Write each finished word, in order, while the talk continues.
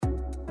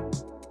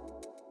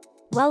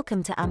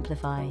Welcome to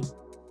Amplify,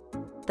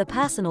 the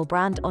personal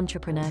brand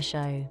entrepreneur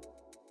show.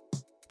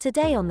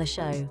 Today on the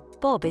show,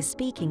 Bob is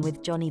speaking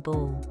with Johnny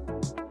Ball.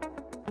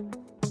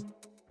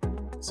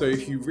 So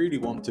if you really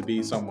want to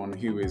be someone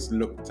who is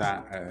looked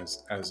at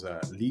as a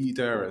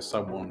leader, as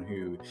someone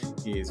who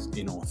is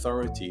in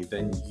authority,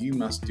 then you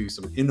must do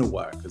some inner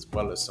work as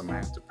well as some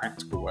outer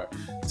practical work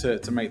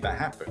to make that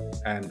happen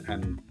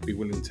and be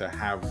willing to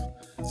have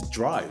the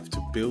drive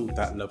to build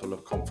that level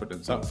of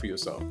confidence up for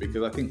yourself.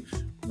 Because I think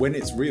when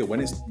it's real,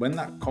 when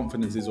that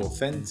confidence is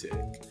authentic,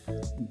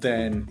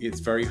 then it's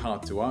very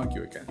hard to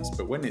argue against.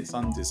 But when it's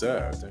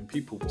undeserved, and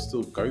people will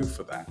still go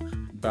for that,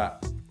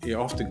 but it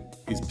often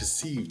is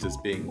perceived as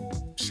being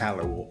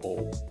shallow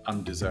or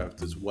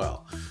undeserved as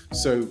well.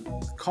 So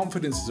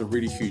confidence is a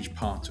really huge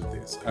part of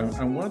this.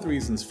 And one of the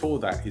reasons for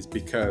that is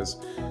because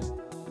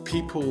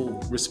people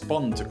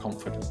respond to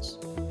confidence.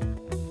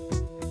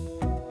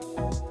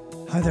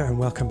 Hi there and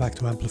welcome back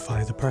to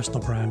Amplify, the personal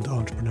brand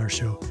entrepreneur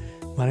show.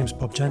 My name's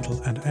Bob Gentle,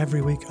 and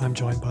every week I'm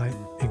joined by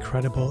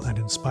incredible and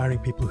inspiring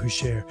people who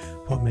share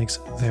what makes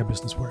their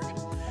business work.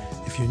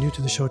 If you're new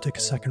to the show, take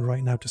a second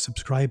right now to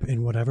subscribe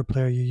in whatever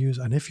player you use.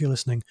 And if you're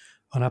listening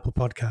on Apple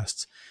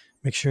Podcasts,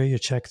 make sure you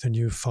check the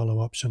new follow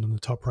option on the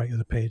top right of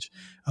the page.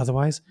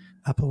 Otherwise,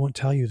 Apple won't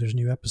tell you there's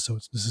new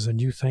episodes. This is a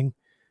new thing,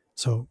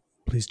 so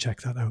please check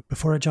that out.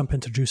 Before I jump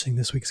introducing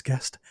this week's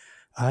guest,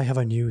 I have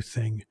a new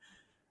thing.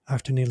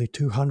 After nearly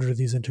 200 of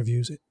these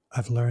interviews,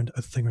 I've learned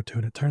a thing or two,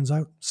 and it turns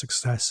out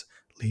success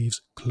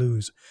leaves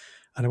clues.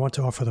 And I want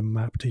to offer the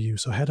map to you.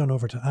 So head on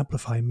over to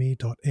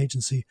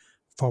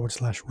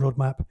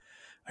amplifyme.agency/roadmap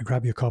and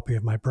grab your copy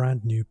of my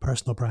brand new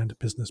personal brand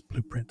business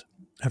blueprint.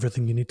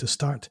 Everything you need to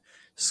start,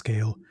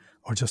 scale,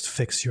 or just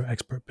fix your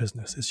expert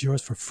business is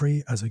yours for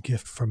free as a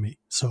gift from me.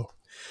 So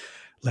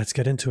let's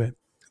get into it.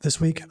 This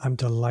week, I'm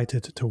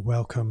delighted to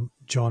welcome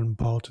John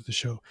Ball to the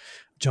show.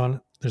 John,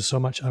 there's so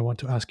much I want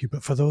to ask you,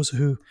 but for those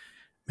who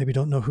maybe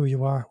don't know who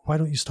you are, why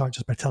don't you start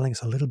just by telling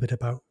us a little bit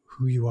about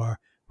who you are,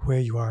 where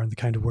you are, and the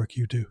kind of work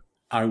you do?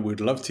 I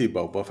would love to,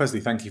 Bob. Well, firstly,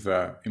 thank you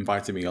for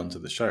inviting me onto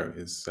the show.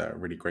 It's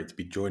really great to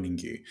be joining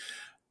you.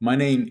 My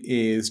name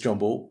is John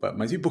Ball, but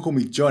most people call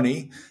me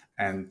Johnny,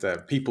 and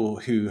people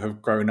who have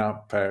grown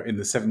up in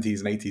the 70s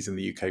and 80s in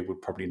the UK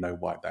would probably know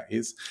why that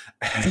is.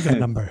 Figure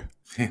number.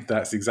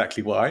 That's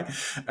exactly why.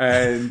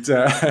 And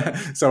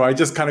so I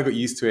just kind of got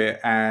used to it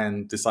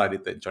and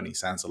decided that Johnny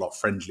sounds a lot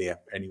friendlier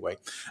anyway.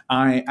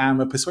 I am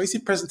a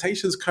persuasive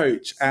presentations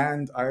coach,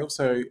 and I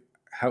also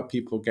help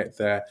people get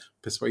their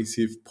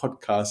persuasive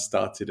podcast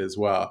started as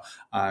well.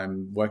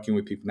 I'm working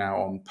with people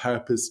now on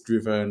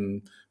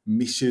purpose-driven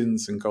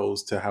missions and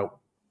goals to help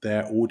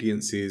their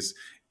audiences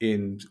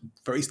in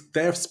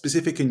their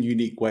specific and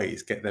unique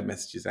ways get their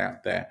messages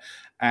out there.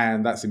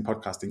 And that's in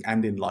podcasting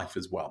and in life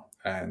as well.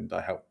 And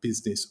I help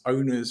business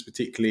owners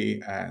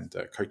particularly, and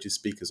coaches,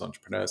 speakers,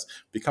 entrepreneurs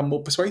become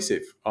more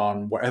persuasive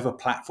on whatever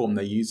platform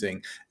they're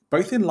using,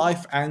 both in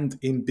life and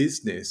in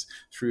business,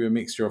 through a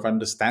mixture of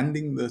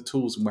understanding the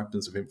tools and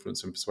weapons of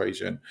influence and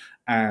persuasion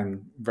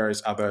and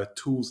various other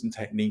tools and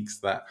techniques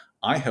that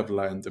I have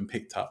learned and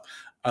picked up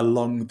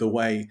along the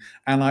way.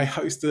 And I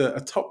host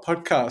a top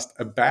podcast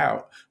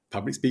about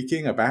public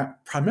speaking,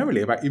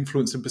 primarily about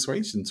influence and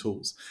persuasion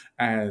tools.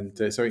 And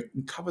so it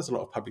covers a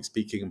lot of public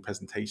speaking and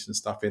presentation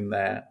stuff in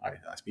there.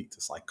 I speak to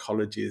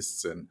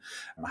psychologists, and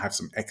I have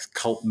some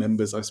ex-cult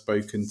members I've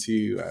spoken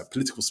to,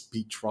 political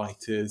speech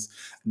writers,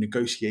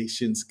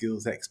 negotiation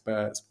skills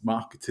experts,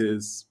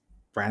 marketers,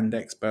 brand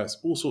experts,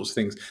 all sorts of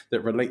things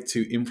that relate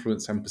to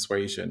influence and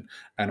persuasion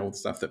and all the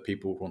stuff that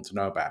people want to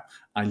know about.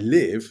 I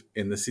live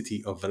in the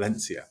city of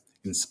Valencia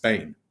in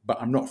Spain, but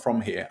I'm not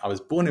from here. I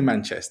was born in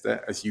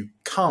Manchester, as you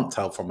can't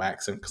tell from my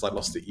accent because I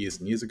lost it years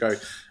and years ago,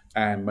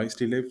 and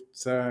mostly lived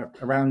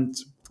around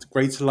the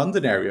Greater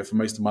London area for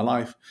most of my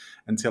life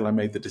until I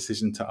made the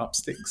decision to up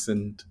sticks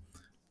and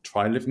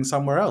try living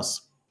somewhere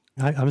else.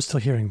 I'm still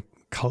hearing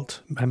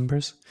cult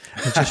members.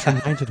 It just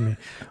reminded me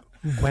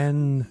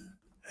when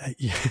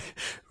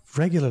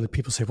regularly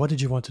people say, what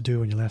did you want to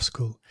do when you left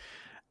school?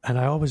 And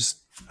I always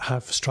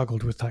have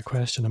struggled with that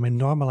question. I mean,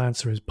 normal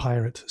answer is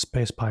pirate,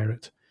 space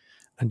pirate,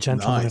 and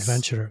gentleman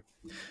adventurer.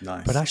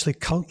 Nice. But actually,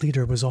 cult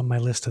leader was on my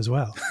list as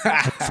well.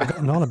 I'd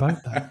forgotten all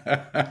about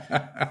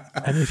that.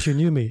 And if you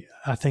knew me,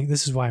 I think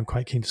this is why I'm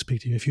quite keen to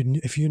speak to you. If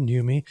you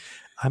knew me,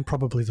 I'm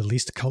probably the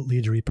least cult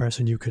leadery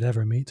person you could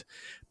ever meet.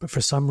 But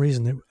for some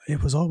reason,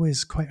 it was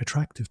always quite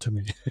attractive to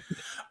me.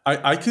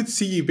 I could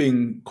see you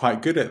being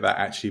quite good at that,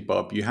 actually,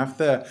 Bob. You have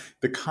the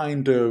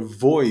kind of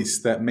voice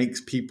that makes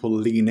people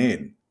lean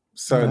in.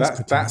 So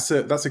that's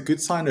a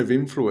good sign of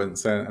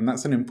influence, and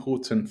that's an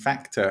important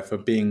factor for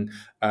being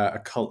a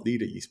cult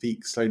leader. You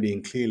speak slowly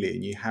and clearly,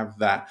 and you have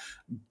that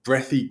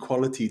breathy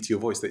quality to your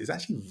voice that is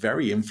actually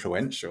very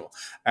influential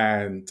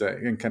and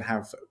can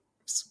have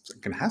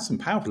some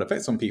powerful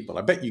effects on people.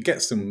 I bet you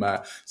get some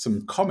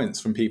comments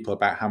from people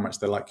about how much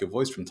they like your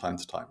voice from time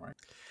to time, right?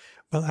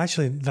 Well,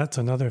 actually, that's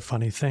another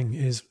funny thing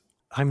is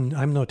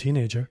I'm no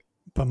teenager,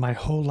 but my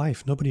whole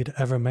life nobody had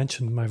ever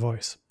mentioned my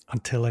voice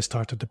until I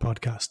started the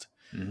podcast.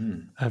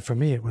 Mm-hmm. And for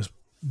me, it was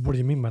what do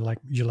you mean by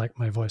you like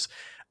my voice?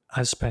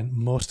 I spent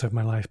most of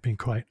my life being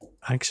quite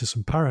anxious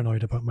and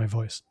paranoid about my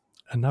voice.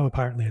 And now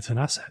apparently it's an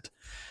asset.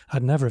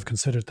 I'd never have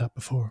considered that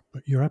before,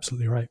 but you're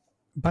absolutely right.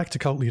 Back to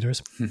cult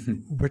leaders.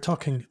 We're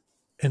talking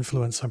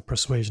influence and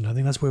persuasion. I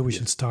think that's where we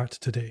should start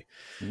today.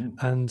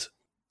 And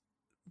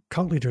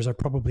cult leaders are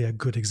probably a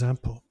good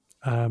example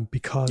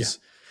because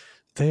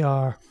they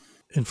are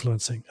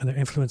influencing, and they're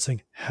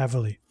influencing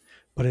heavily,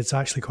 but it's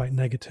actually quite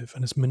negative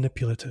and it's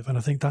manipulative. And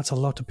I think that's a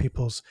lot of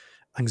people's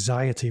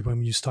anxiety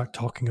when you start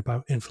talking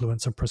about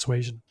influence and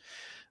persuasion,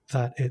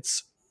 that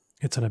it's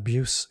an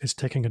abuse, it's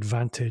taking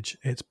advantage,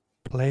 it's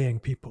playing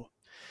people.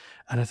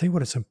 And I think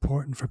what it's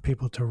important for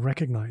people to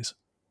recognize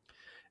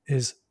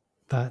is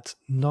that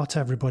not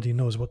everybody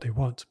knows what they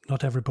want.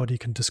 Not everybody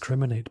can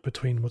discriminate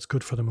between what's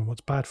good for them and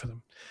what's bad for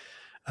them.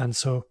 And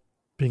so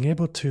being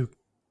able to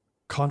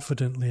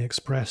confidently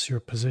express your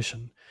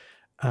position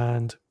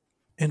and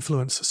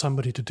influence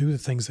somebody to do the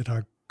things that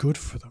are good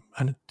for them.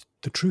 And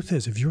the truth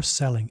is, if you're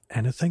selling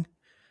anything,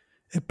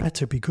 it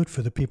better be good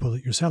for the people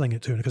that you're selling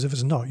it to. Because if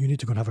it's not, you need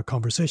to go and have a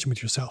conversation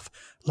with yourself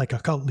like a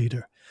cult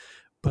leader.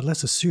 But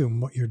let's assume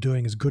what you're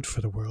doing is good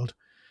for the world.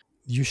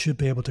 You should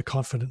be able to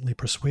confidently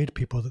persuade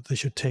people that they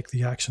should take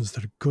the actions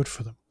that are good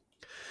for them.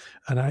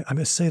 And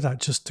I say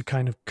that just to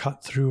kind of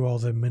cut through all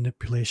the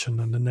manipulation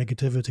and the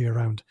negativity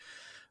around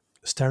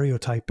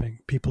stereotyping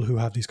people who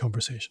have these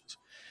conversations.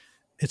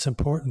 It's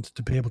important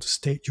to be able to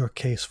state your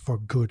case for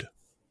good.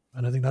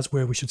 And I think that's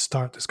where we should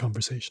start this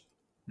conversation.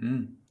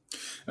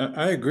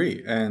 I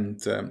agree. And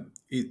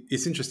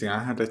it's interesting. I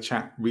had a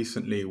chat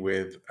recently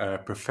with a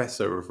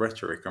professor of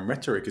rhetoric, and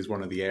rhetoric is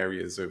one of the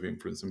areas of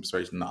influence and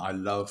persuasion that I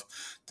love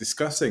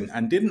discussing,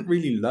 and didn't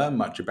really learn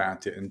much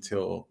about it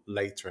until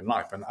later in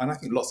life. And I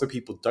think lots of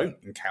people don't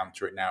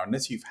encounter it now,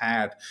 unless you've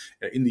had,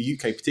 in the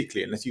UK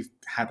particularly, unless you've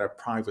had a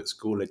private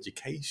school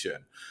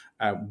education,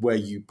 where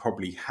you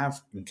probably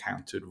have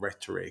encountered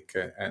rhetoric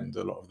and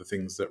a lot of the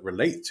things that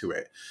relate to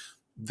it.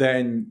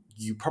 Then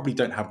you probably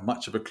don't have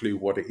much of a clue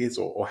what it is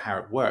or how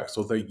it works,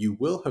 although you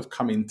will have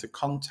come into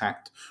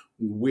contact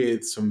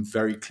with some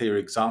very clear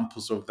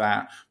examples of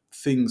that,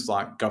 things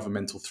like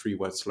governmental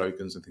three-word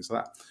slogans and things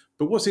like that.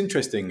 But what's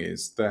interesting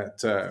is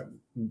that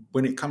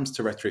when it comes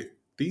to rhetoric,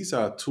 these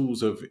are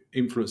tools of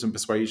influence and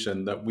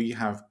persuasion that we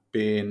have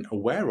been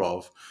aware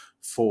of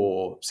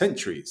for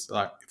centuries,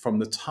 like from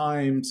the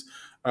times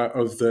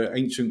of the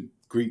ancient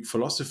Greek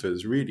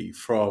philosophers, really,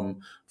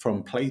 from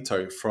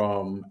Plato,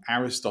 from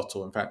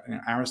Aristotle. In fact,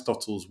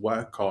 Aristotle's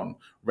work on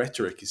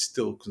rhetoric is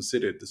still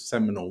considered the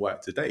seminal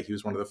work today. He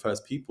was one of the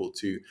first people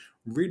to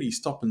really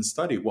stop and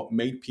study what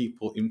made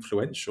people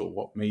influential,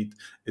 what made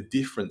a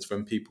difference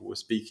when people were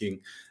speaking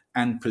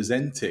and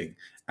presenting.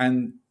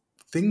 And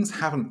things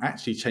haven't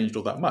actually changed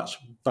all that much.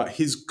 But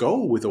his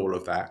goal with all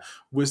of that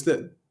was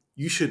that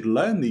you should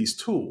learn these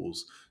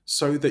tools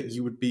so that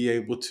you would be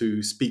able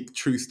to speak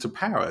truth to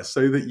power,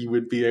 so that you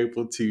would be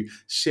able to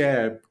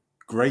share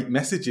great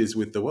messages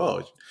with the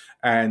world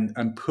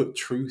and put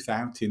truth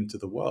out into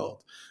the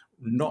world,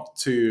 not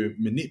to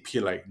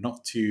manipulate,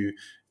 not to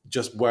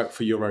just work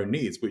for your own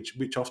needs,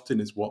 which often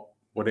is what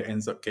it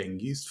ends up getting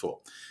used for.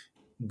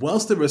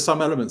 Whilst there are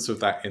some elements of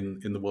that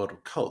in the world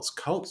of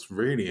cults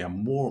really are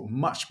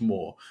much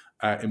more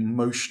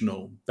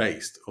emotional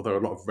based, although a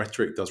lot of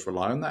rhetoric does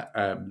rely on that.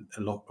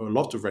 A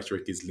lot of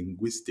rhetoric is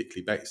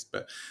linguistically based,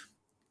 but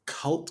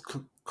cult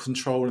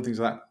control and things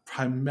like that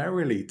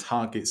primarily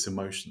targets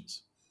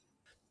emotions.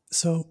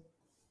 So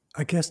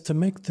I guess to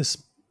make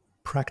this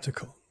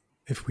practical,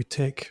 if we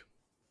take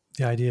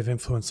the idea of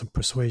influence and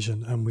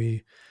persuasion and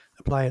we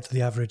apply it to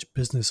the average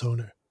business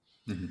owner,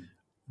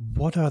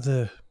 what are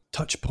the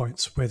touch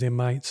points where they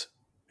might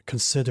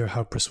consider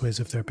how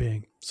persuasive they're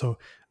being? So,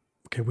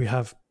 okay, we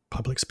have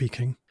public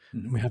speaking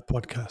and we have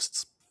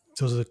podcasts.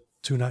 Those are the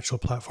two natural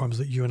platforms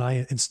that you and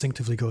I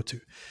instinctively go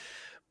to.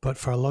 But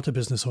for a lot of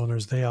business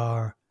owners, they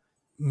are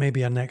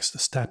maybe a next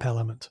step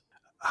element.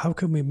 How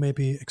can we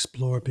maybe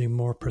explore being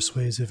more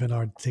persuasive in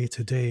our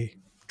day-to-day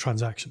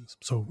transactions?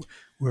 So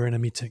we're in a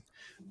meeting,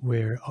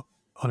 we're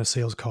on a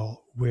sales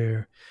call,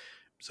 we're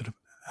sort of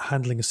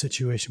handling a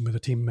situation with a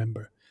team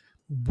member.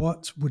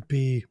 What would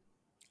be,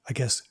 I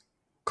guess,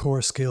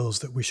 core skills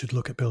that we should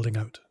look at building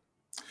out?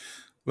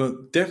 Well,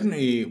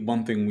 definitely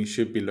one thing we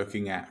should be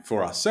looking at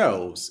for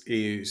ourselves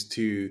is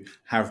to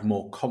have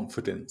more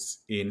confidence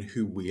in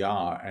who we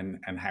are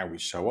and how we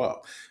show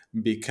up,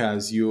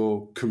 because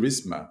your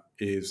charisma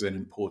is an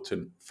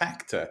important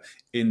factor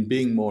in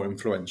being more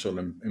influential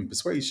and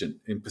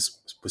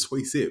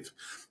persuasive.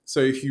 So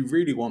if you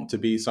really want to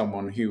be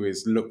someone who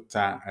is looked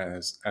at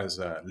as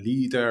a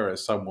leader,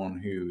 as someone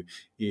who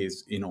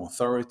is in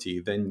authority,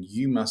 then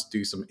you must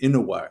do some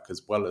inner work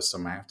as well as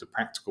some outer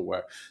practical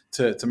work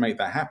to make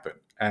that happen,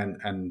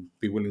 and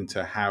be willing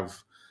to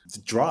have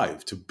the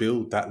drive to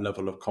build that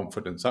level of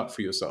confidence up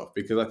for yourself.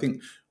 Because I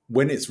think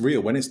when it's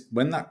real,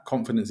 when that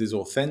confidence is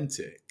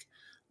authentic,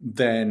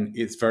 then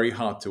it's very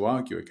hard to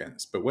argue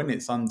against. But when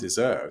it's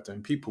undeserved,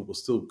 and people will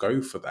still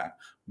go for that,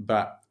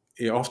 but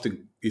it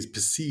often is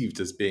perceived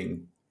as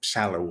being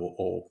shallow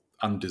or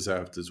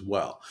undeserved as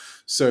well.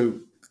 So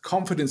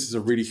confidence is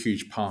a really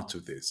huge part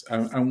of this.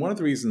 And one of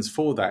the reasons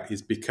for that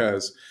is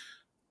because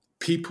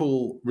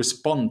people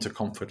respond to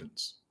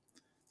confidence.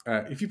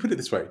 If you put it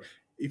this way,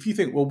 if you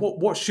think, well,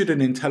 what should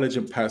an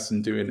intelligent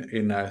person do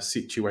in a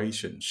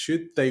situation?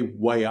 Should they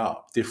weigh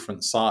up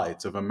different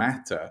sides of a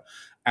matter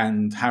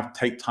and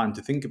take time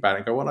to think about it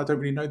and go, well, I don't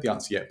really know the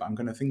answer yet, but I'm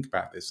going to think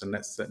about this and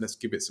let's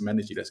give it some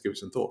energy, let's give it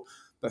some thought.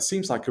 That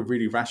seems like a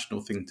really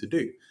rational thing to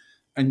do.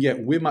 And yet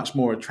we're much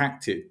more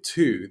attracted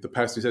to the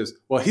person who says,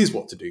 well, here's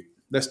what to do.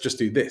 Let's just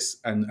do this.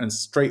 And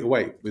straight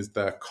away with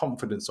the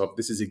confidence of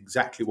this is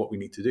exactly what we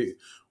need to do,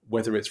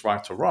 whether it's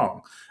right or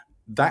wrong.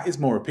 That is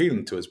more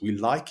appealing to us. We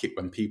like it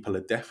when people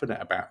are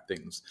definite about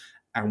things.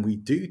 And we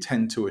do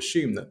tend to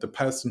assume that the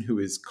person who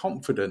is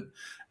confident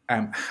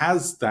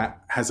has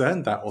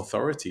earned that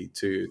authority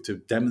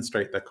to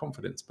demonstrate their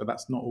confidence. But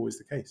that's not always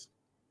the case.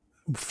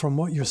 From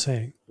what you're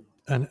saying,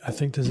 and I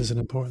think this is an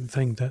important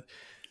thing, that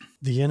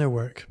the inner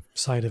work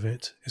side of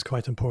it is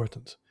quite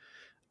important.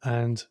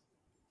 And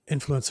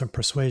influence and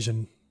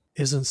persuasion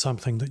isn't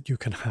something that you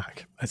can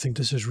hack. I think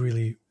this is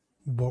really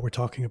what we're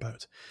talking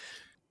about.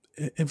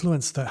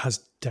 Influence that has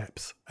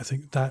depth, I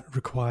think that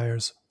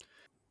requires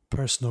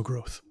personal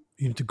growth.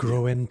 You need to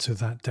grow into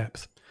that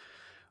depth.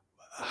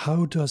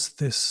 How does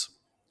this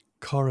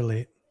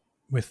correlate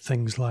with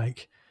things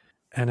like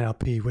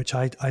NLP, which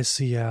I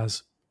see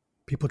as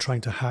people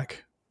trying to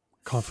hack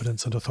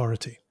confidence and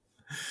authority?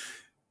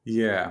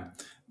 Yeah,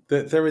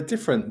 there are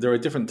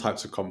different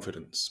types of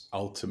confidence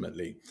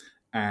ultimately,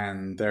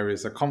 and there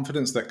is a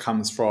confidence that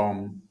comes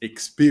from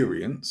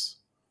experience,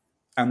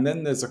 and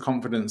then there's a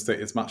confidence that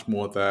is much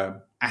more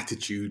the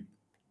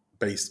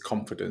attitude-based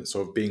confidence,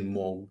 or being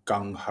more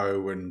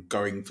gung-ho and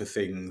going for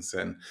things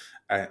and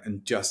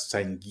just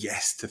saying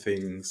yes to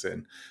things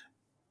and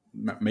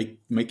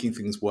making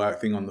things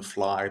work, being on the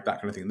fly,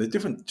 that kind of thing. There's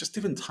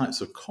different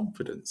types of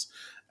confidence.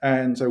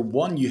 And so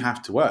one you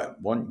have to earn,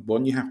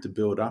 one you have to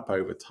build up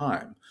over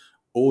time,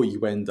 or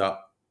you end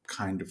up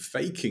kind of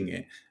faking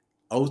it.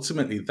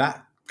 Ultimately,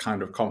 that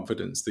kind of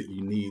confidence that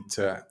you need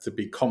to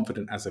be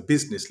confident as a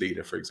business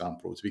leader, for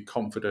example, to be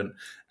confident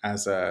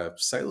as a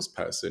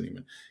salesperson,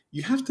 even,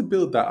 you have to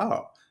build that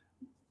up.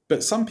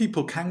 But some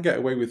people can get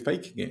away with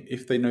faking it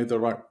if they know the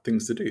right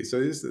things to do. So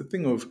there's the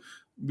thing of,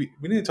 we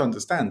need to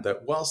understand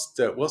that whilst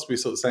we're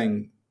sort of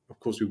saying, of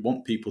course, we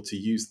want people to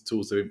use the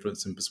tools of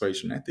influence and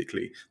persuasion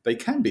ethically, they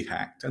can be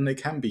hacked and they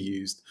can be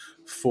used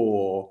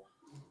for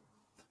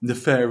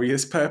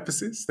nefarious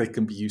purposes. They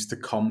can be used to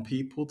con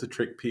people, to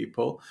trick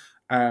people.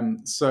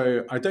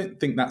 So I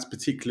don't think that's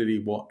particularly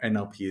what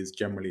NLP is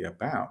generally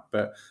about.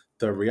 But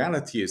the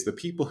reality is the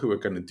people who are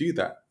going to do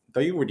that,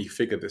 they already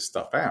figure this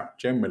stuff out.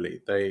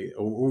 Generally, they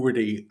are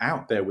already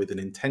out there with an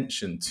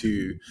intention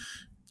to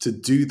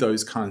do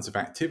those kinds of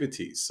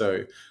activities.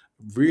 So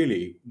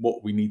really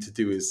what we need to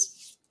do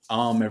is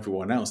arm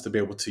everyone else to be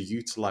able to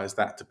utilize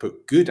that to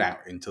put good out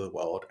into the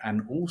world,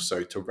 and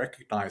also to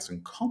recognize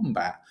and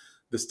combat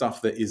the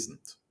stuff that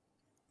isn't.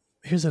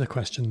 Here's a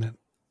question then.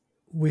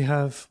 We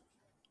have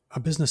a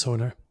business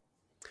owner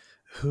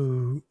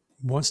who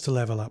wants to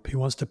level up. He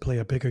wants to play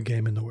a bigger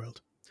game in the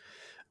world.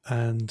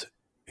 And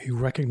he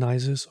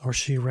recognizes, or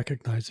she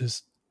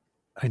recognizes,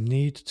 I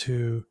need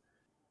to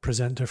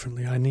present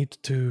differently. I need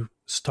to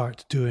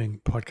start doing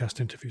podcast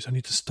interviews. I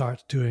need to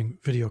start doing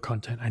video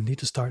content. I need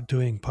to start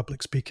doing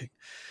public speaking.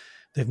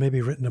 They've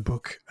maybe written a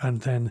book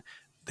and then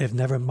they've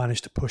never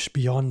managed to push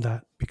beyond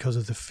that because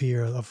of the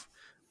fear of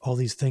all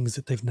these things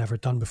that they've never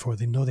done before.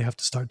 They know they have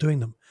to start doing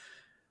them,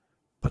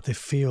 but they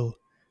feel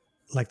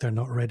like they're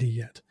not ready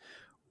yet.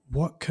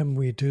 What can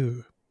we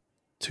do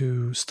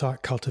to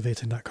start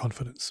cultivating that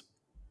confidence?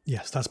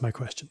 Yes, that's my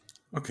question.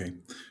 Okay.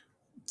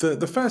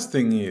 The first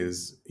thing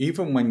is,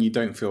 even when you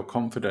don't feel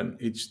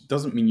confident, it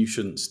doesn't mean you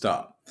shouldn't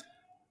start.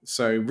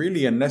 So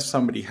really, unless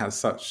somebody has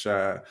such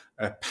a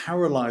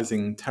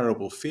paralyzing,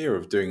 terrible fear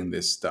of doing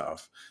this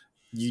stuff,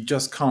 you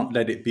just can't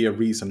let it be a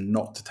reason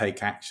not to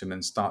take action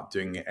and start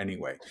doing it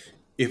anyway.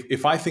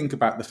 If I think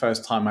about the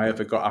first time I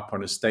ever got up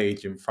on a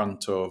stage in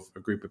front of a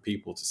group of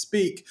people to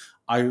speak,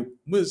 I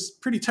was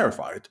pretty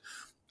terrified.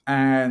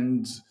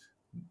 And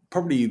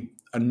probably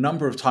a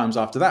number of times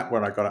after that,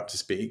 when I got up to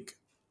speak,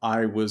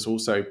 I was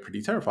also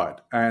pretty terrified.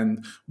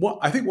 And what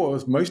I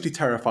was mostly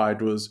terrified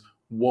was,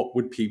 what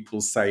would people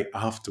say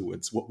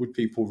afterwards? What would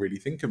people really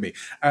think of me?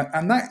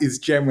 And that is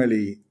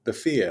generally the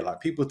fear.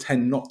 Like, people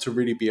tend not to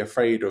really be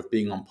afraid of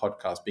being on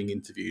podcasts, being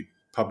interviewed,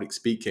 public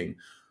speaking.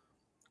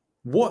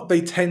 What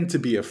they tend to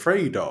be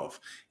afraid of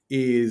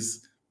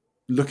is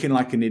looking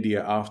like an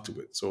idiot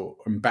afterwards, or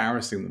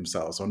embarrassing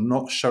themselves, or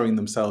not showing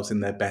themselves in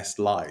their best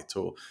light,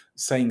 or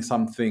saying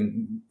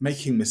something,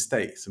 making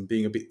mistakes and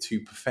being a bit too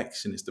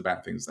perfectionist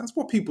about things. That's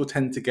what people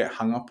tend to get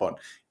hung up on.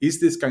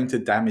 Is this going to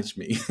damage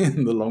me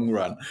in the long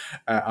run?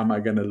 Am I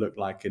going to look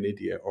like an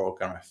idiot, or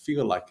going to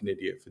feel like an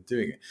idiot for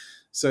doing it?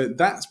 So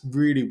that's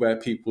really where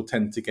people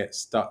tend to get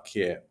stuck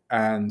here.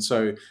 And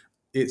so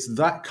it's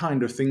that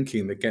kind of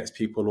thinking that gets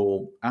people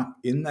all up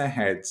in their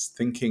heads,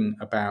 thinking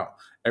about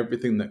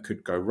everything that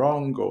could go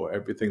wrong or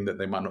everything that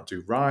they might not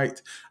do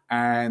right.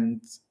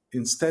 And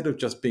instead of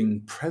just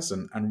being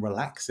present and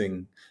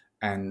relaxing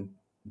and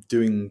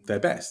doing their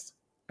best.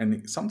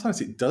 And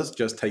sometimes it does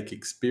just take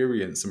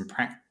experience and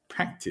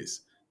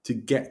practice to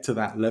get to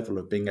that level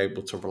of being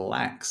able to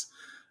relax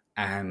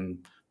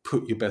and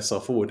put your best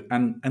self forward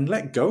and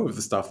let go of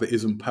the stuff that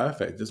isn't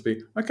perfect. Just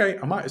be, okay,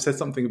 I might have said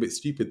something a bit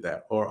stupid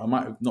there, or I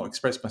might have not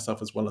expressed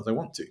myself as well as I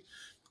want to.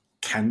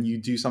 Can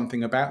you do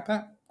something about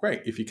that?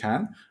 Great, if you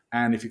can.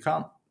 And if you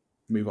can't,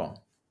 move on.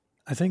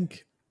 I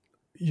think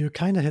you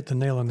kind of hit the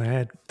nail on the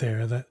head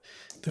there, that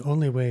the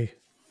only way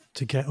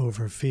to get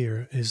over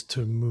fear is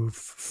to move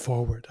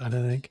forward. And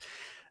I think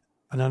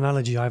an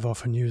analogy I've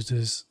often used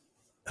is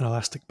an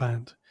elastic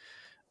band,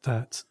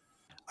 that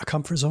a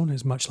comfort zone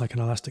is much like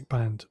an elastic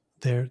band.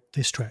 They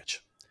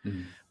stretch.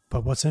 Mm.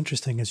 But what's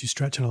interesting is you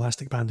stretch an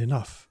elastic band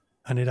enough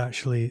and it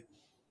actually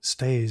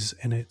stays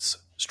in its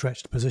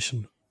stretched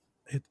position.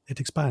 It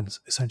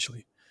expands,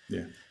 essentially.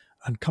 Yeah.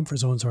 And comfort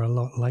zones are a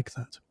lot like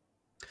that.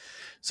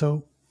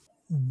 So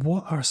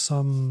what are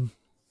some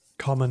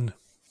common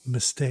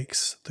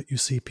mistakes that you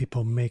see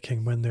people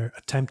making when they're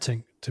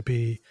attempting to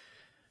be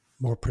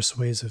more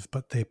persuasive,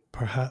 but they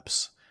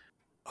perhaps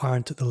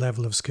aren't at the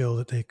level of skill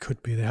that they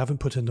could be? They haven't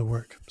put in the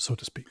work, so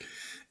to speak.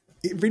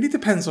 It really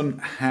depends on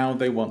how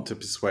they want to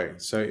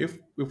persuade. So if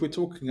we're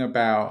talking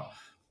about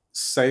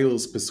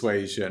sales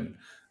persuasion,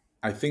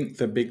 I think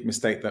the big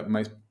mistake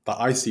that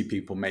I see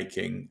people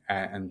making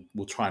and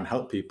will try and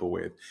help people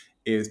with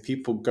is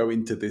people go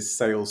into this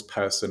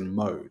salesperson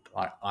mode.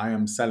 Like, I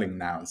am selling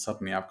now, and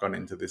suddenly I've gone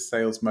into this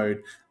sales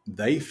mode.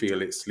 They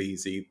feel it's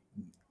sleazy.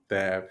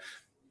 Their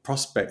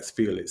prospects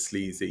feel it's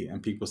sleazy,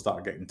 and people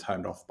start getting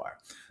turned off by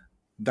it.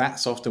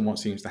 That's often what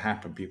seems to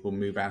happen. People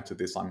move out of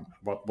this, I'm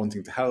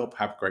wanting to help,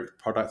 have a great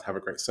product, have a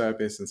great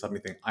service, and suddenly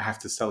think, I have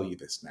to sell you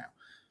this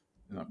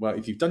now. Well,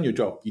 if you've done your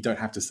job, you don't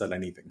have to sell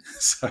anything.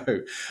 So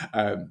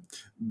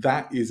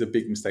that is a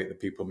big mistake that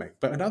people make.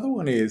 But another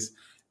one is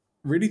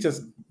really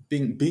just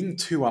being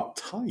too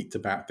uptight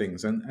about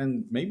things.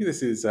 And maybe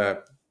this is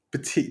a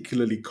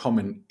particularly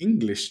common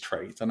English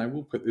trait, and I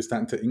will put this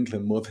down to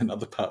England more than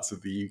other parts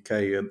of the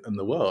UK and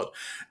the world.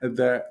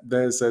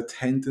 There's a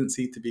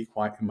tendency to be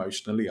quite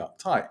emotionally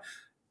uptight.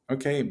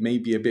 Okay,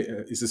 maybe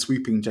it's a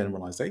sweeping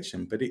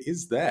generalization, but it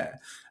is there.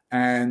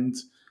 And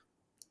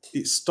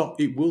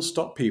it will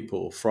stop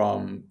people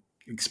from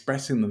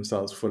expressing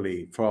themselves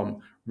fully,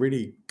 from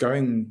really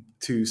going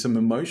to some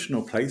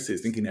emotional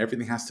places, thinking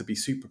everything has to be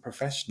super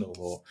professional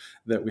or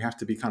that we have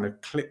to be kind of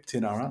clipped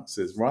in our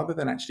answers, rather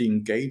than actually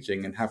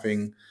engaging and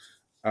having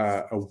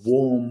a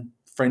warm,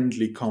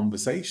 friendly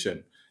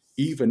conversation,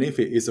 even if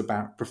it is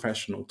about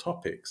professional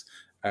topics.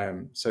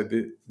 So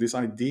this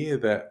idea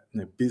that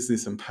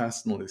business and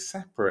personal is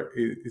separate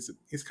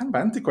is kind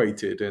of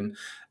antiquated, and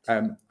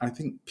I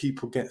think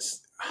people get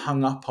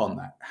hung up on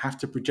that, have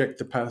to project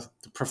the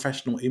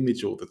professional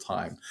image all the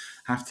time,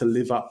 have to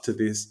live up to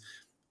this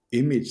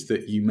image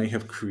that you may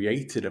have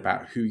created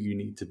about who you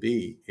need to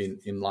be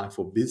in life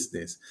or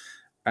business.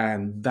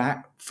 And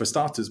that, for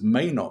starters,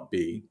 may not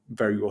be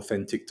very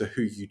authentic to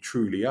who you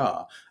truly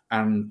are.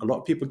 And a lot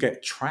of people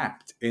get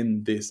trapped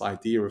in this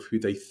idea of who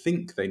they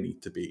think they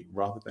need to be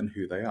rather than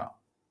who they are.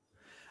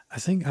 I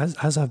think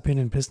as I've been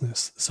in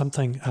business,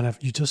 something, and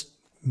you just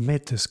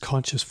made this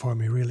conscious for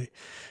me really,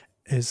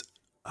 is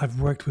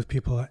I've worked with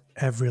people at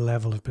every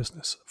level of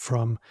business,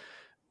 from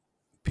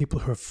people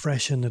who are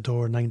fresh in the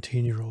door,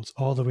 19-year-olds,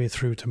 all the way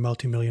through to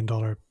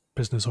multi-million-dollar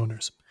business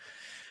owners.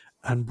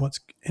 And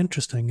what's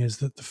interesting is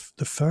that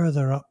the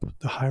further up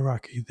the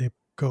hierarchy they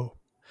go,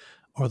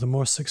 or the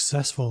more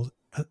successful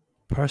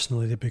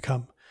personally they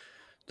become,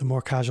 the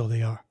more casual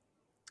they are.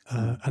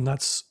 And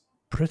that's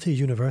pretty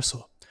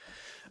universal.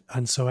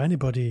 And so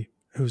anybody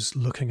who's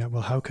looking at,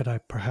 well, how could I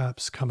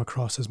perhaps come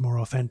across as more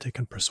authentic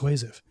and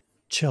persuasive?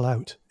 Chill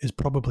out is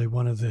probably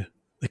one of the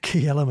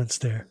key elements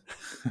there.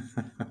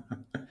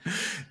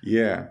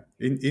 Yeah.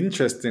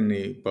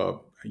 Interestingly,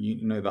 Bob,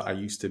 you know that I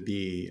used to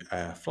be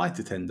a flight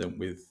attendant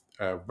with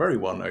a very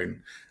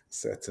well-known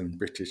certain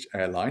British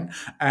airline,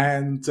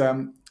 and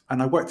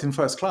I worked in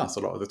first class a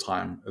lot of the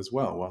time as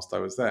well whilst I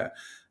was there.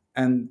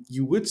 And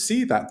you would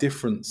see that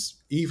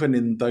difference even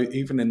in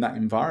that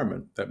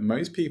environment, that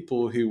most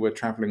people who were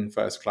traveling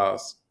first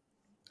class,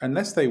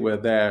 unless they were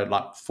there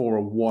like for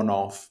a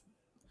one-off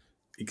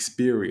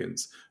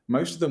experience,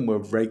 most of them were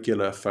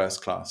regular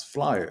first class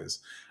flyers,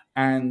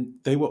 and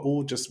they were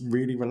all just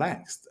really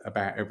relaxed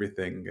about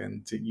everything.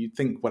 And you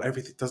think, well,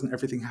 doesn't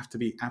everything have to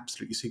be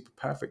absolutely super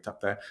perfect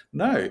up there?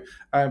 No,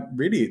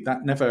 really,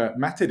 that never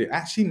mattered. It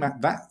actually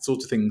that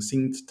sort of thing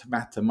seemed to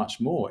matter much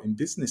more in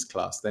business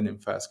class than in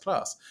first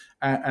class.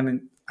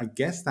 And I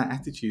guess that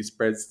attitude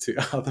spreads to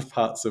other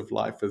parts of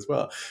life as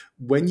well.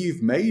 When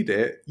you've made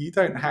it, you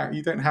don't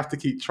have to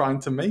keep trying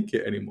to make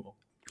it anymore.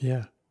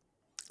 Yeah.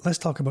 Let's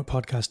talk about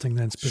podcasting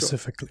then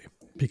specifically,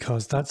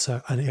 because that's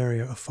an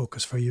area of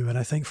focus for you. And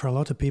I think for a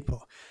lot of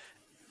people,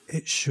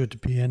 it should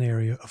be an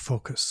area of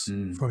focus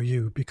for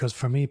you, because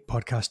for me,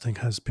 podcasting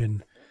has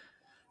been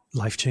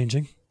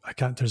life-changing.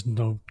 There's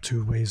no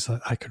two ways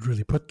that I could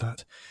really put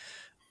that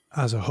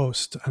as a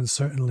host, and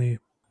certainly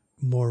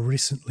more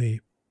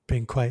recently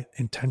being quite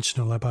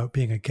intentional about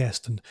being a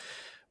guest and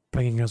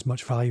bringing as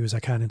much value as I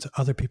can into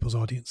other people's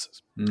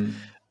audiences.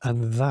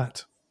 And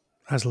that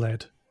has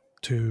led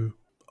to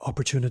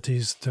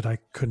opportunities that I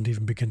couldn't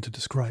even begin to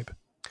describe.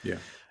 Yeah.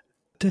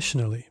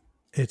 Additionally,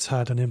 it's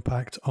had an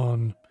impact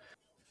on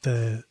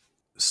the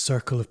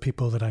circle of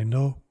people that I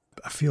know.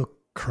 I feel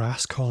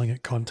crass calling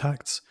it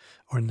contacts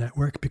or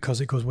network, because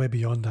it goes way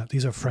beyond that.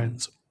 These are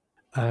friends,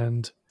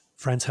 and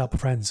friends help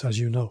friends, as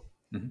you know.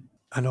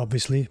 And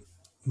obviously,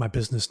 my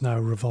business now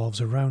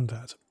revolves around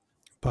that.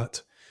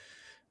 But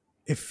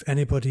if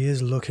anybody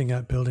is looking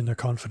at building their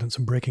confidence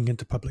and breaking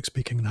into public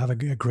speaking and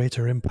having a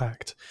greater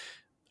impact,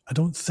 I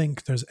don't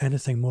think there's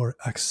anything more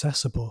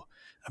accessible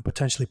and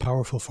potentially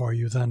powerful for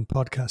you than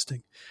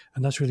podcasting.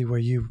 And that's really where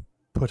you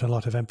put a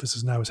lot of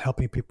emphasis now, is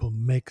helping people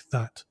make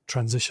that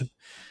transition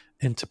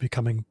into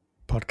becoming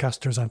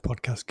podcasters and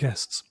podcast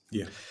guests.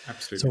 Yeah,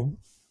 absolutely. So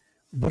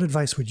what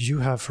advice would you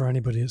have for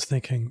anybody that's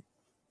thinking,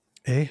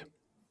 A,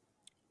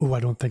 oh, I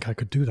don't think I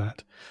could do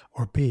that,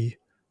 or B,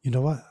 you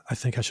know what, I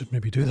think I should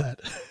maybe do that?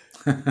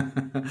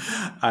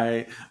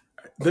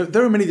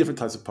 There are many different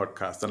types of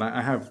podcasts, and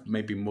I have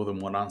maybe more than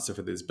one answer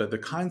for this, but the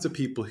kinds of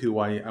people who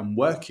I am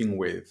working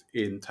with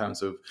in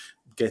terms of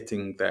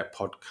getting their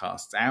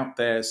podcasts out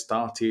there,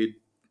 started,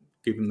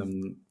 giving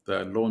them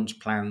the launch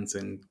plans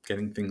and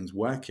getting things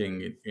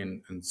working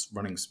and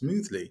running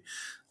smoothly,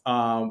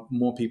 are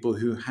more people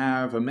who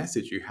have a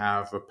message, who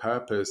have a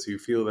purpose, who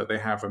feel that they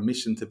have a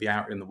mission to be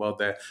out in the world.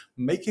 They're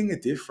making a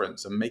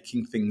difference and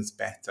making things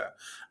better.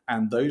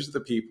 And those are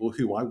the people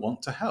who I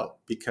want to help,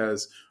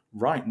 because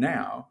right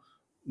now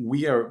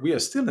we are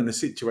still in a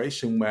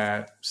situation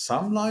where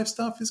some live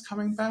stuff is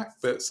coming back,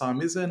 but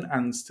some isn't,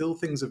 and still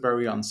things are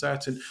very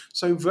uncertain.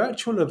 So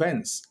virtual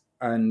events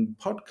and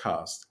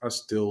podcasts are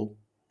still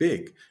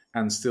big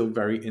and still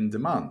very in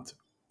demand.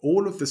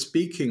 All of the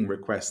speaking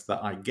requests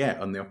that I get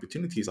and the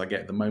opportunities I get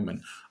at the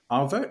moment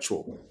are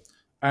virtual.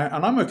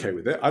 And I'm okay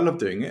with it. I love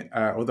doing it,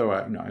 although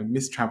I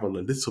miss travel a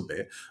little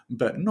bit,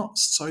 but not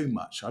so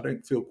much. I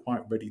don't feel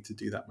quite ready to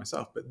do that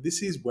myself. But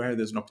this is where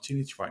there's an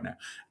opportunity right now.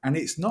 And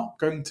it's not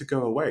going to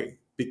go away,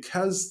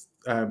 because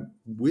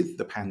with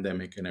the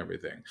pandemic and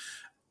everything,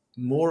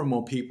 more and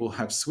more people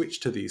have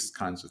switched to these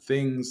kinds of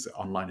things.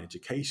 Online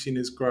education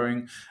is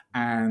growing,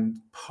 and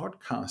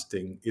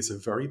podcasting is a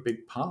very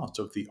big part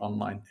of the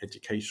online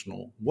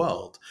educational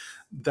world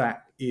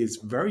that is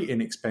very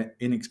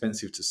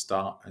inexpensive to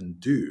start and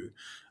do,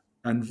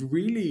 and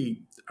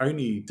really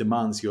only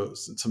demands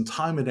some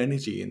time and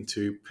energy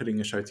into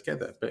putting a show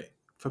together. But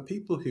for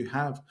people who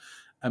have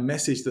a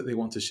message that they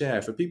want to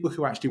share, for people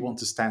who actually want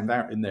to stand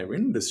out in their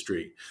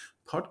industry,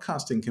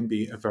 podcasting can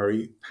be a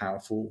very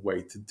powerful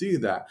way to do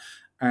that.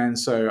 And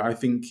so I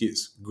think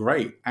it's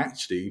great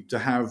actually to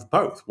have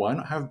both. Why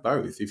not have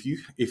both? If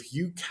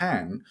you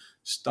can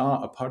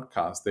start a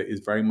podcast that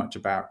is very much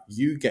about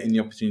you getting the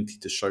opportunity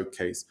to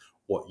showcase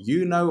what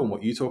you know and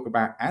what you talk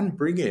about, and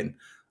bring in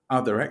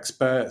other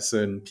experts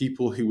and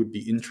people who would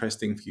be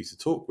interesting for you to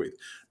talk with,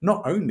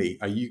 not only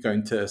are you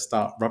going to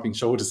start rubbing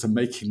shoulders and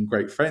making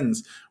great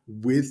friends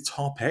with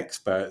top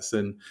experts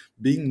and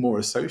being more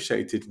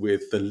associated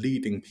with the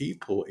leading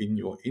people in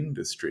your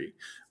industry,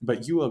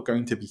 but you are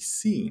going to be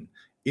seen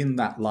in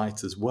that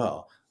light as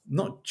well,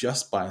 not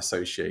just by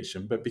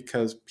association, but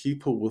because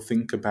people will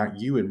think about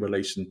you in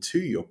relation to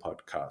your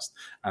podcast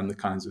and the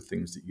kinds of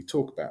things that you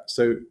talk about.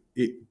 So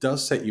it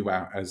does set you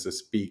out as a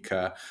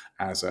speaker,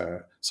 as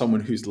someone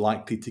who's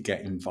likely to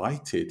get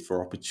invited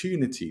for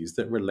opportunities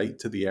that relate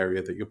to the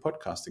area that you're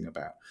podcasting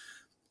about.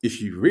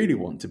 If you really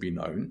want to be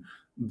known,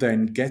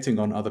 then getting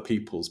on other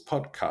people's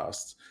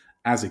podcasts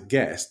as a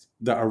guest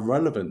that are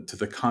relevant to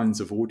the kinds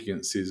of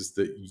audiences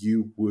that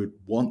you would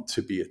want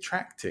to be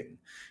attracting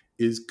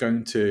is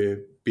going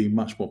to be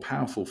much more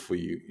powerful for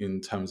you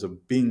in terms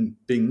of being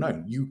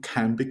known. You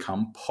can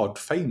become pod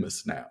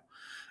famous now.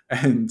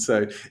 And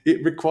so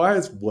it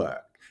requires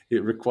work.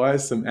 It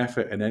requires some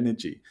effort and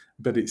energy,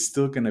 but it's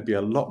still going to be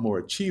a lot more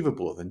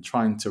achievable than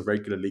trying to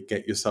regularly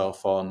get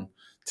yourself on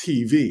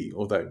TV.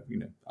 Although,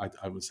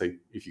 I would say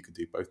if you could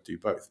do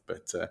both.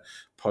 But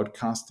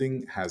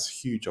podcasting has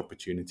huge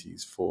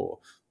opportunities for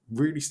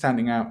really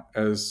standing out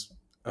as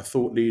a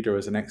thought leader,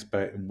 as an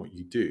expert in what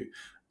you do.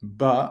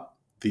 But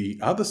the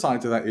other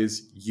side of that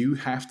is you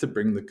have to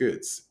bring the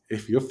goods.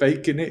 If you're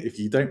faking it, if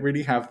you don't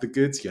really have the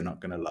goods, you're not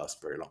going to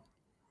last very long.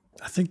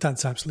 I think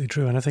that's absolutely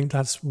true. And I think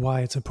that's why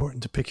it's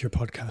important to pick your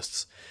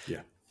podcasts.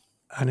 Yeah.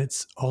 And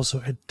it's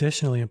also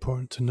additionally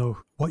important to know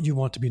what you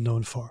want to be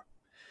known for.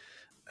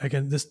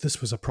 Again, this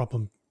was a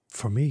problem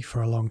for me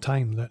for a long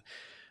time, that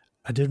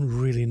I didn't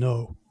really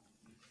know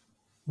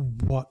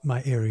what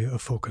my area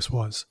of focus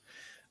was.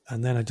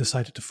 And then I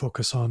decided to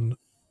focus on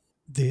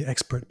the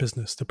expert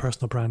business, the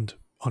personal brand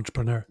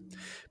entrepreneur,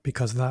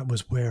 because that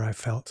was where I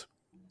felt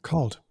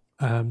called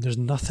There's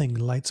nothing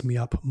lights me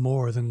up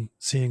more than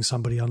seeing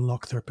somebody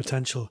unlock their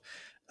potential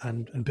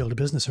and build a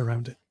business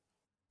around it.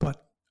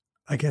 But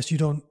I guess you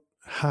don't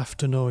have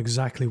to know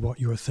exactly what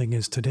your thing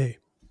is today.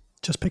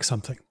 Just pick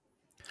something.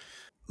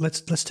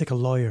 Let's take a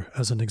lawyer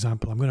as an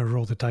example. I'm going to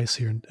roll the dice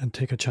here and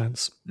take a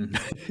chance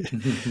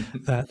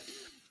that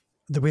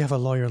we have a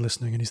lawyer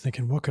listening and he's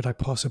thinking, what could I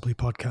possibly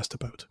podcast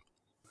about?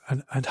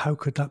 And how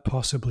could that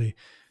possibly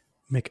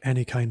make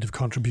any kind of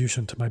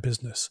contribution to my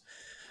business?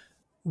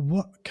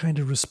 What kind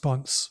of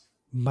response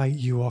might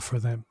you offer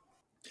them?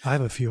 I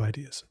have a few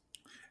ideas.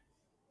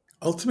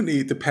 Ultimately,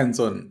 it depends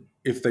on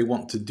if they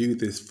want to do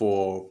this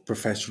for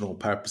professional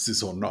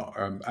purposes or not.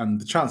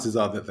 And the chances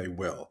are that they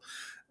will.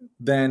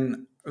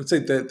 Then I would say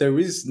that there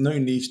is no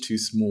niche too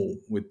small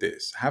with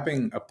this.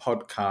 Having a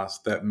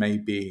podcast that may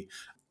be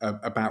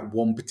about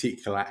one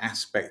particular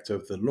aspect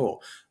of the law.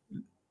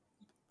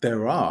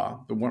 There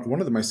are, one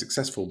of the most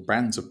successful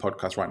brands of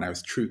podcasts right now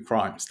is true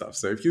crime stuff.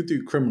 So if you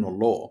do criminal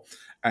law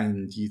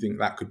and you think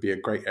that could be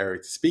a great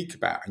area to speak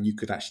about and you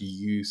could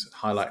actually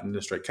highlight and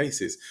illustrate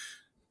cases,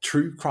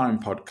 true crime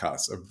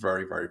podcasts are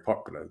very, very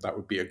popular. That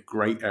would be a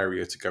great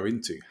area to go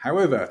into.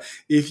 However,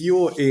 if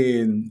you're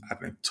in, I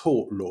don't know,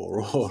 tort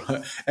law or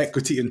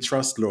equity and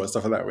trust law and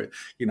stuff like that,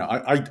 you know,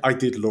 I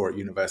did law at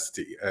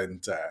university,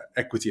 and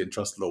equity and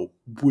trust law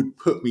would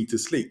put me to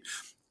sleep.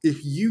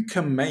 If you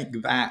can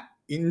make that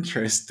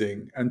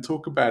interesting and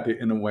talk about it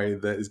in a way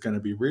that is going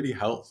to be really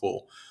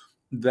helpful,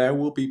 there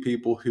will be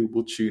people who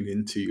will tune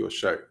into your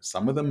show.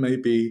 Some of them may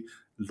be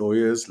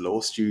lawyers,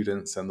 law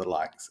students, and the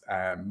likes,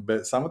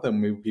 but some of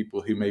them will be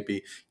people who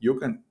maybe you're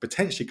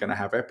potentially going to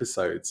have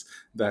episodes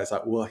that's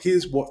like, well,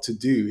 here's what to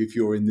do if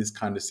you're in this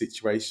kind of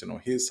situation, or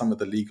here's some of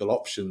the legal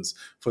options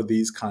for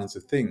these kinds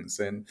of things,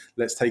 and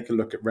let's take a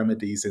look at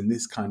remedies in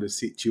this kind of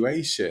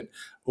situation,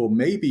 or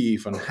maybe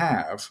even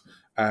have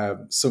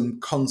some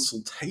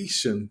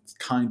consultation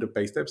kind of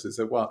based episodes.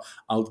 So, well,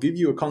 I'll give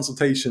you a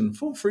consultation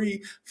for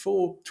free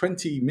for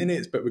 20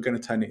 minutes, but we're going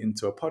to turn it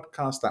into a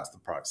podcast. That's the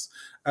price.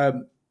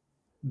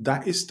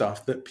 That is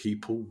stuff that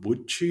people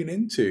would tune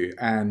into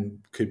and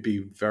could be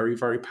very,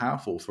 very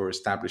powerful for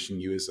establishing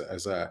you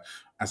as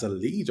a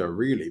leader,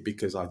 really,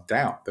 because I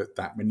doubt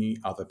that many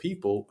other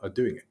people are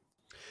doing it.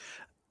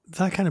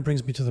 That kind of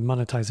brings me to the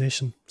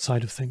monetization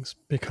side of things,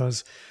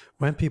 because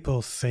when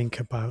people think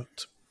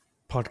about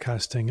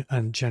podcasting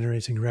and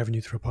generating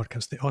revenue through a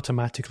podcast, they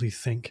automatically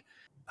think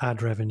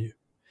ad revenue.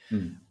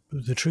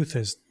 The truth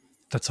is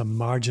that's a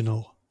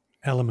marginal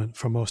element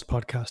for most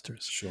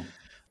podcasters. Sure.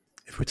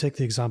 If we take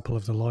the example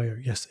of the lawyer,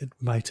 yes, it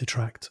might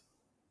attract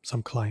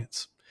some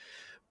clients,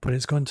 but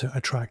it's going to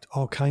attract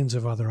all kinds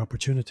of other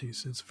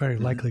opportunities. It's very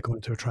likely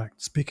going to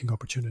attract speaking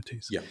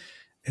opportunities. Yeah.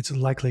 It's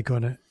likely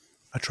going to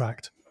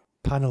attract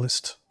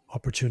panelist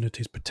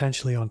opportunities,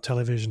 potentially on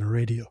television or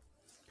radio.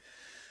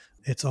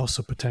 It's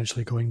also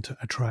potentially going to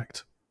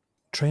attract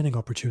training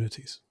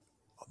opportunities.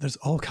 There's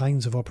all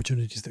kinds of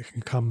opportunities that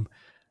can come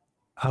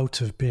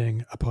out of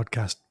being a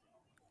podcast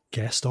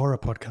guest or a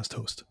podcast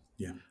host.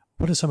 Yeah.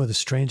 What are some of the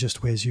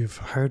strangest ways you've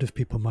heard of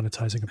people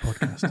monetizing a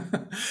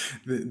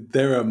podcast?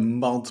 There are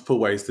multiple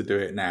ways to do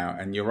it now.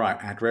 And you're right,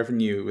 ad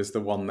revenue was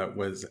the one that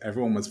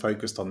everyone was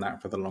focused on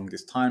that for the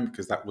longest time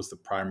because that was the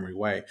primary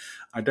way.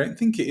 I don't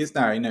think it is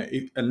now. You know,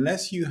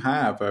 unless you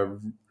have a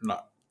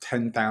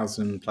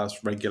 10,000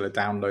 plus regular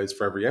downloads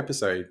for every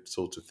episode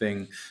sort of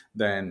thing,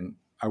 then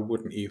I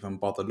wouldn't even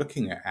bother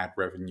looking at ad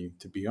revenue,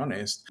 to be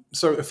honest.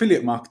 So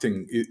affiliate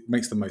marketing, it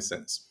makes the most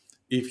sense.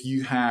 If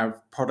you have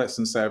products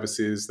and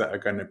services that are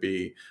going to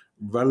be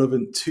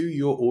relevant to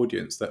your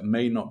audience that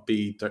may not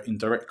be in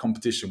direct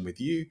competition with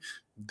you,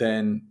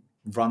 then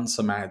run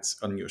some ads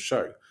on your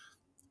show.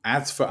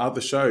 Ads for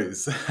other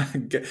shows.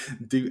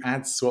 Do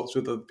ad swaps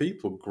with other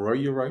people. Grow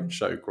your own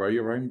show. Grow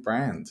your own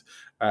brand.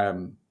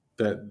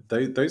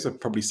 Those are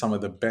probably some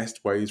of the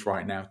best ways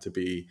right now to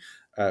be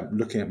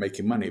looking at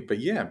making money. But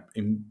yeah,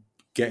 in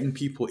getting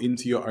people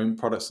into your own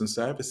products and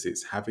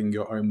services, having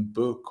your own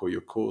book or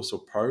your course or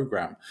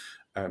program,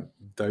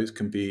 those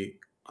can be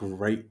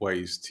great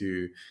ways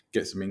to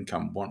get some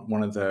income.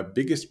 One of the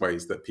biggest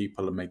ways that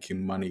people are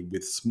making money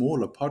with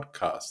smaller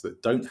podcasts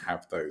that don't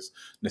have those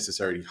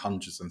necessarily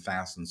hundreds and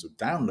thousands of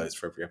downloads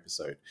for every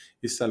episode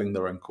is selling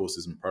their own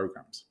courses and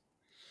programs.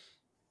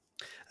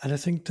 And I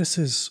think this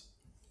is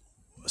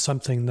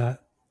something that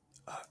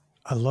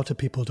a lot of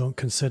people don't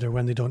consider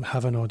when they don't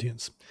have an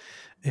audience,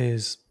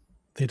 is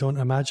they don't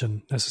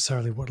imagine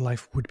necessarily what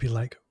life would be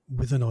like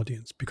with an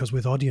audience, because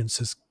with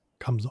audiences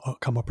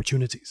come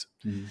opportunities.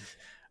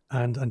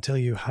 And until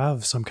you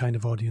have some kind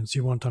of audience,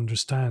 you won't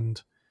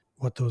understand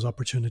what those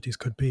opportunities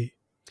could be.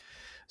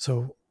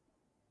 So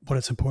what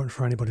it's important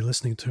for anybody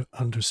listening to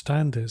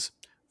understand is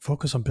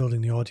focus on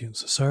building the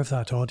audience, serve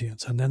that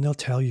audience, and then they'll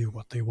tell you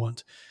what they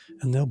want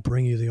and they'll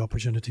bring you the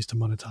opportunities to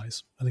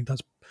monetize. I think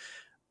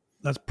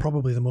that's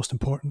probably the most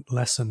important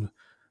lesson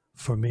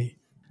for me.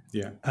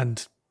 Yeah.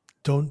 And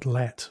don't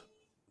let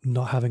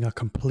not having a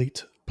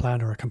complete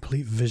plan or a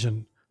complete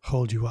vision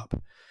hold you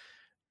up.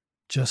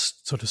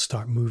 Just sort of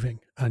start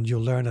moving and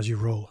you'll learn as you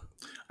roll.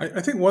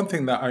 I think one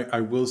thing that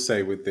I will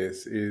say with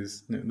this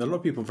is, a lot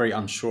of people are very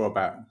unsure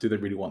about, do they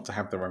really want to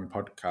have their own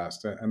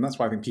podcast? And that's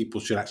why I think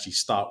people should actually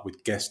start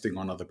with guesting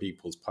on other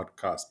people's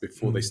podcasts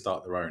before they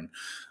start their own.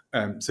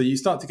 So you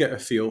start to get a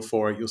feel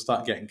for it. You'll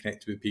start getting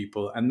connected with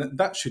people, and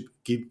that should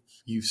give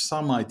you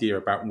some idea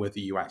about whether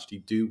you actually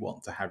do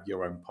want to have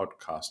your own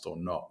podcast or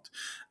not.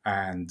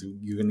 And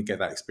you're going to get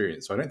that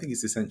experience. So I don't think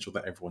it's essential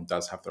that everyone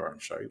does have their own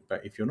show.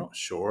 But if you're not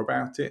sure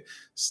about it,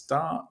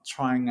 start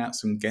trying out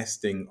some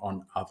guesting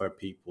on other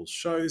people's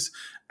shows,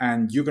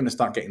 and you're going to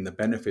start getting the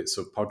benefits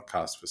of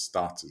podcasts for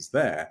starters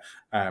there.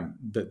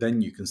 But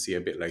then you can see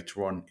a bit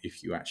later on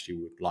if you actually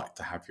would like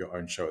to have your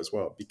own show as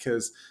well,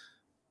 because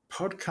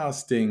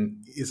podcasting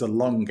is a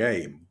long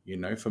game,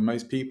 for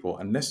most people.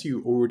 Unless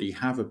you already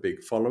have a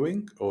big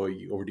following or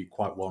you're already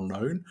quite well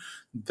known,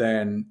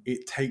 then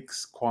it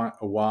takes quite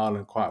a while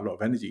and quite a lot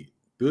of energy.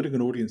 Building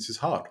an audience is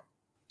hard.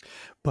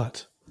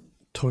 But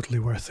totally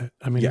worth it.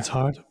 I mean, It's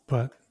hard,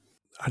 but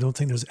I don't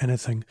think there's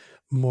anything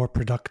more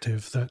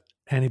productive that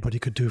anybody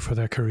could do for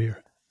their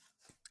career.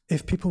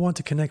 If people want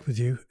to connect with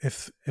you,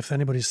 if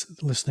anybody's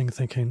listening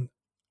thinking,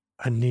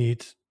 I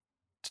need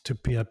to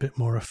be a bit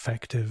more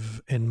effective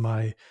in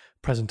my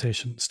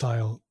presentation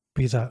style,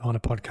 be that on a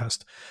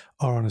podcast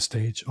or on a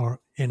stage or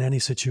in any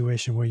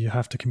situation where you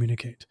have to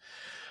communicate,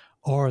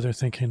 or they're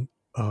thinking,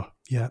 oh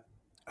yeah,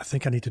 I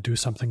think I need to do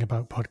something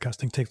about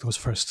podcasting, take those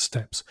first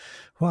steps,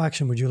 what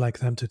action would you like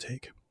them to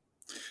take?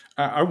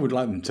 I would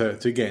like them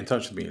to get in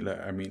touch with me.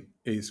 I mean,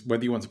 it's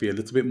whether you want to be a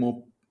little bit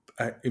more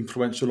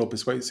influential or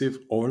persuasive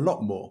or a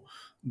lot more,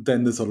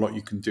 then there's a lot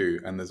you can do,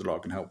 and there's a lot I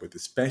can help with,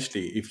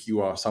 especially if you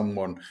are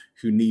someone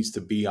who needs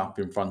to be up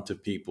in front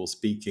of people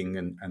speaking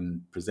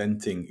and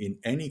presenting in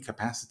any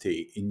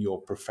capacity in your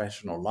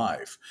professional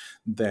life.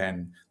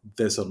 Then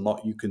there's a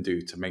lot you can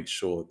do to make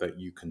sure that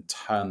you can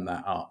turn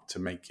that up to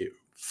make it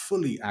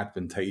fully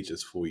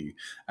advantageous for you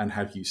and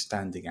have you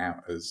standing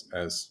out as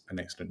an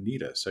excellent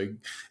leader. So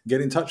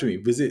get in touch with me.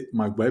 Visit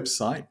my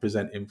website,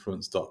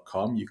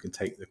 presentinfluence.com. You can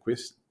take the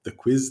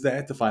quiz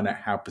there to find out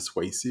how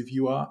persuasive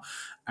you are.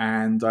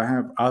 And I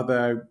have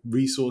other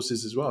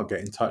resources as well.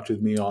 Get in touch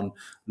with me on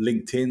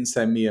LinkedIn,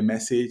 send me a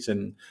message,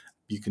 and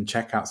you can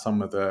check out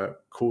some of the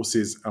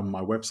courses on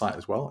my website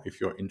as well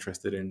if you're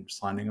interested in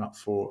signing up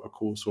for a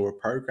course or a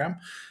program.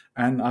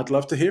 And I'd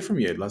love to hear from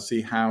you. Let's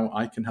see how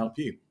I can help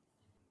you.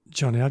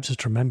 Johnny, I've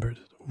just remembered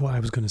what I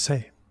was going to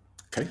say.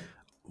 Okay.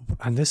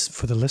 And this,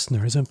 for the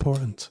listener, is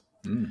important.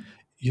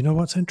 You know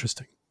what's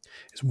interesting?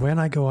 Is when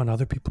I go on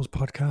other people's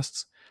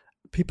podcasts,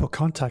 people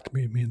contact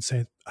me and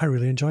say, I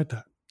really enjoyed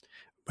that.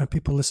 When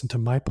people listen to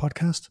my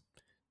podcast,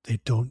 they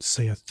don't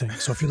say a thing.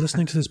 So if you're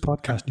listening to this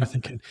podcast and you're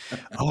thinking,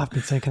 oh, I've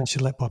been thinking I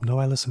should let Bob know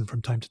I listen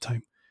from time to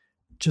time,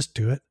 just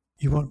do it.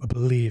 You won't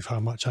believe how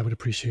much I would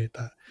appreciate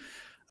that.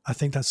 I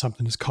think that's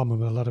something that's common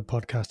with a lot of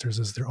podcasters,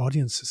 is their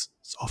audiences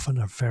often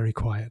are very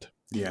quiet.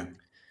 Yeah.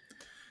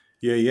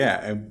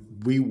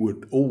 And we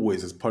would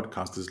always, as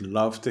podcasters,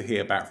 love to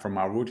hear back from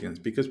our audience,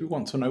 because we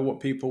want to know what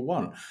people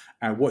want.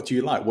 And what do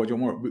you like? What do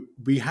you want?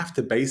 We have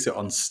to base it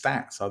on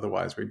stats.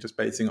 Otherwise, we're just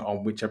basing it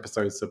on which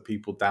episodes are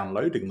people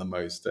downloading the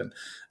most and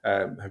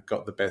have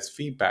got the best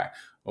feedback.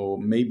 Or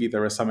maybe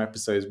there are some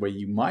episodes where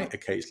you might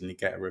occasionally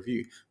get a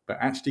review, but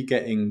actually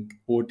getting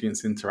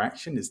audience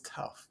interaction is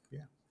tough.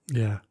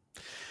 Yeah.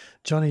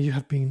 Johnny, you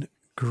have been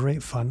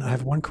great fun. I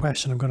have one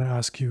question I'm going to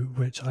ask you,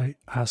 which I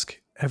ask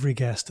every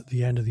guest at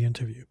the end of the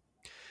interview.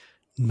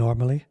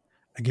 Normally,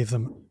 I give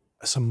them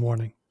some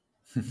warning.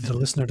 The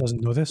listener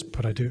doesn't know this,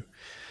 but I do.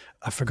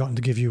 I've forgotten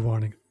to give you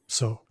warning.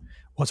 So,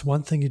 what's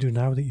one thing you do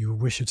now that you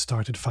wish you'd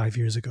started 5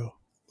 years ago?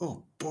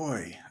 Oh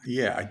boy,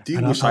 yeah, I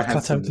do wish I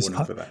had some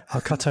warning for that.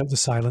 I'll cut out the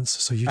silence,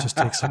 so you just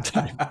take some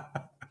time.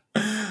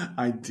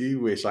 I do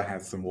wish I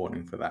had some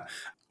warning for that.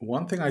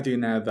 One thing I do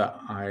now that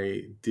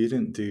I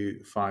didn't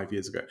do 5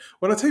 years ago.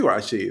 Well, I'll tell you what,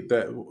 actually,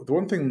 the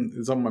one thing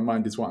that's on my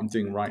mind is what I'm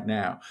doing right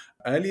now.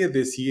 Earlier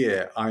this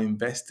year, I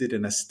invested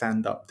in a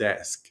stand-up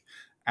desk,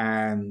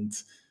 and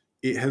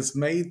it has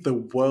made the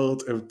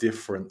world of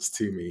difference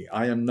to me.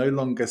 I am no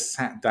longer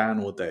sat down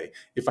all day.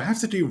 If I have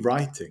to do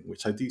writing,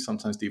 which I do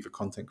sometimes do for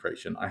content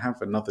creation, I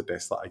have another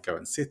desk that I go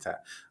and sit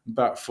at.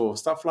 But for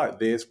stuff like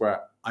this,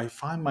 where I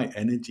find my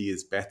energy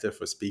is better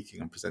for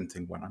speaking and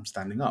presenting when I'm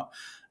standing up,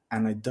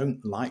 and I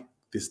don't like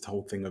this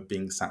whole thing of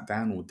being sat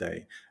down all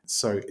day.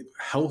 So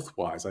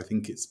health-wise, I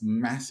think it's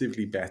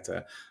massively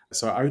better.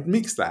 So I would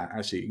mix that,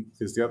 actually,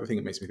 because the other thing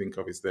it makes me think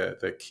of is the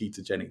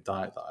ketogenic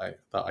diet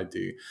that I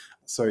do.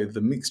 So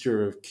the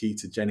mixture of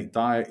ketogenic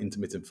diet,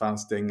 intermittent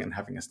fasting, and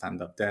having a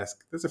stand-up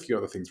desk, there's a few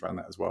other things around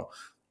that as well.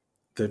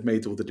 They've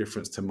made all the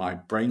difference to my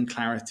brain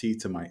clarity,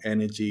 to my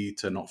energy,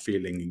 to not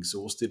feeling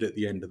exhausted at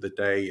the end of the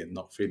day and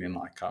not feeling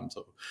like I'm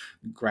sort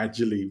of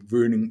gradually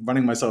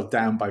running myself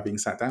down by being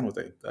sat down all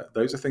day.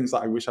 Those are things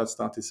that I wish I'd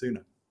started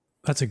sooner.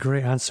 That's a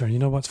great answer. And you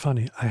know what's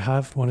funny? I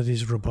have one of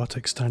these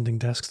robotic standing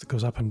desks that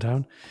goes up and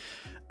down,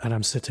 and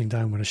I'm sitting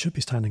down when I should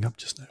be standing up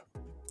just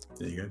now.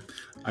 There you go.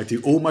 I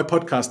do all my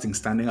podcasting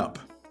standing up.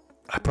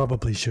 I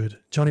probably should.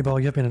 Johnny Ball,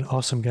 you've been an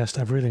awesome guest.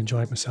 I've really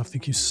enjoyed myself.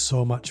 Thank you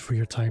so much for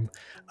your time.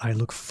 I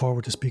look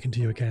forward to speaking to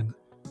you again,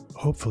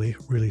 hopefully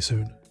really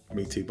soon.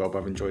 Me too, Bob.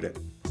 I've enjoyed it.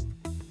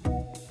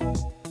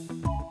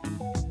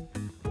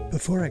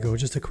 Before I go,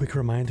 just a quick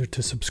reminder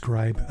to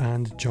subscribe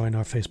and join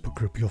our Facebook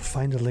group. You'll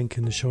find a link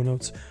in the show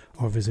notes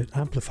or visit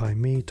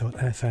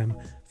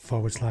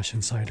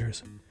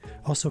amplifyme.fm/insiders.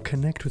 Also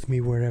connect with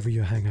me wherever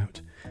you hang out.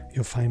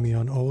 You'll find me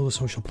on all the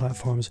social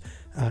platforms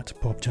at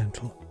Bob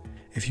Gentle.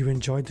 If you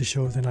enjoyed the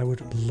show, then I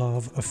would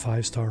love a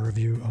 5-star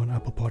review on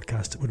Apple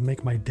Podcasts. It would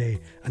make my day.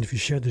 And if you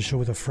shared the show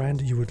with a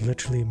friend, you would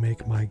literally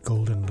make my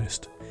golden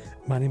list.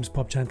 My name's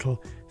Bob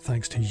Gentle.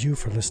 Thanks to you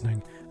for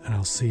listening, and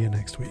I'll see you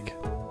next week.